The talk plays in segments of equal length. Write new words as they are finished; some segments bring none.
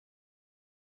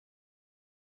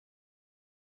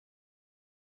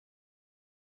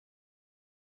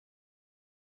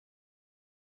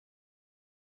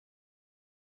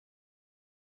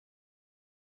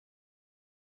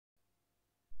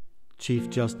Chief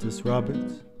Justice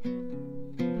Roberts,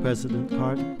 President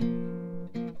Carter,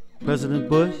 President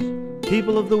Bush,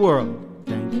 people of the world,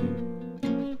 thank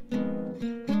you.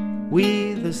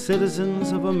 We, the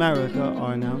citizens of America,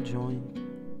 are now joined.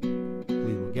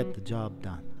 We will get the job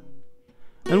done.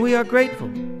 And we are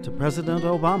grateful to President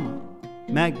Obama.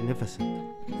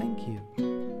 Magnificent. Thank you.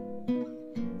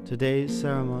 Today's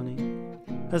ceremony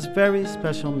has very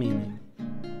special meaning.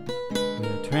 We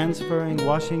are transferring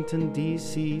Washington,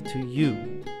 D.C. to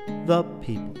you, the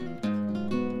people.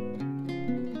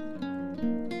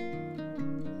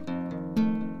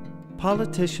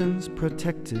 Politicians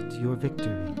protected your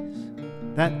victories.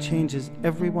 That changes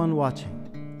everyone watching.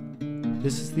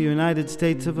 This is the United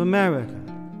States of America.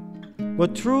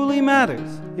 What truly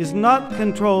matters is not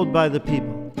controlled by the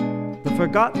people. The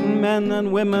forgotten men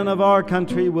and women of our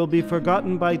country will be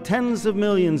forgotten by tens of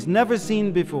millions never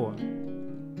seen before.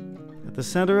 At the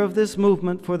center of this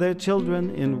movement for their children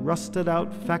in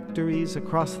rusted-out factories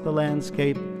across the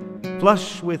landscape,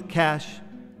 flush with cash,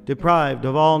 deprived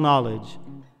of all knowledge,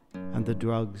 and the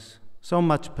drugs, so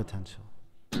much potential.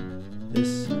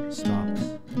 This stops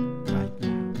right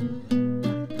now.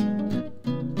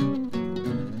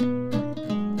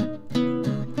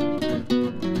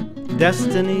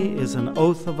 Destiny is an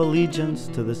oath of allegiance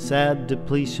to the sad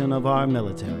depletion of our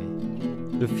military,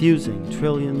 refusing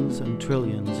trillions and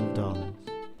trillions of dollars.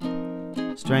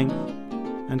 Strength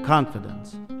and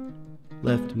confidence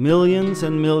left millions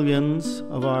and millions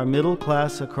of our middle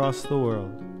class across the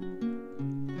world.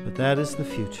 But that is the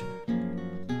future.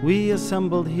 We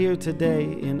assembled here today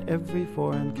in every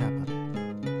foreign capital.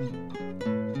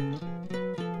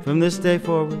 From this day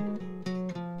forward,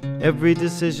 every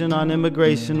decision on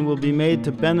immigration will be made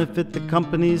to benefit the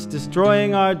companies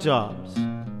destroying our jobs.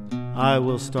 I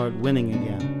will start winning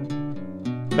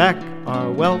again. Back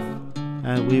our wealth,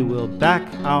 and we will back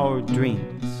our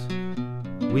dreams.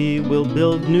 We will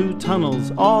build new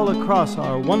tunnels all across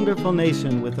our wonderful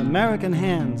nation with American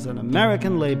hands and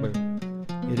American labor.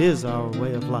 It is our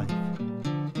way of life.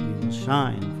 We will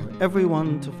shine for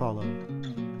everyone to follow.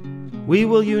 We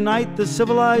will unite the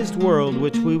civilized world,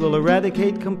 which we will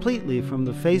eradicate completely from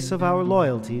the face of our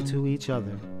loyalty to each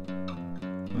other.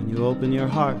 When you open your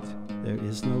heart, there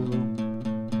is no room.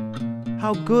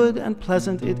 How good and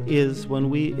pleasant it is when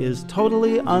we is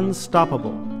totally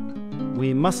unstoppable.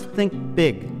 We must think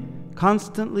big,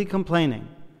 constantly complaining,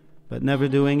 but never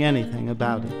doing anything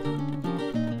about it.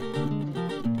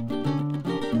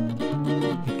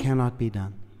 It cannot be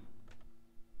done.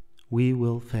 We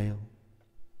will fail.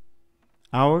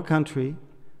 Our country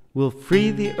will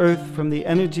free the earth from the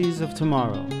energies of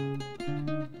tomorrow.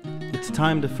 It's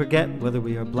time to forget whether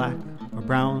we are black or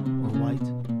brown or white.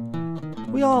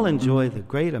 We all enjoy the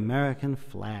great American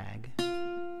flag.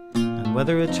 And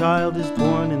whether a child is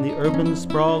born in the urban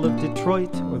sprawl of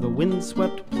Detroit or the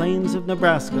windswept plains of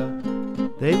Nebraska,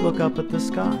 they look up at the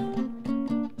sky.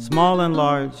 Small and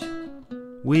large,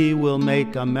 we will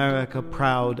make America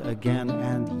proud again,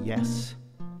 and yes,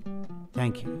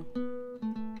 thank you.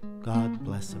 God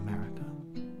bless America.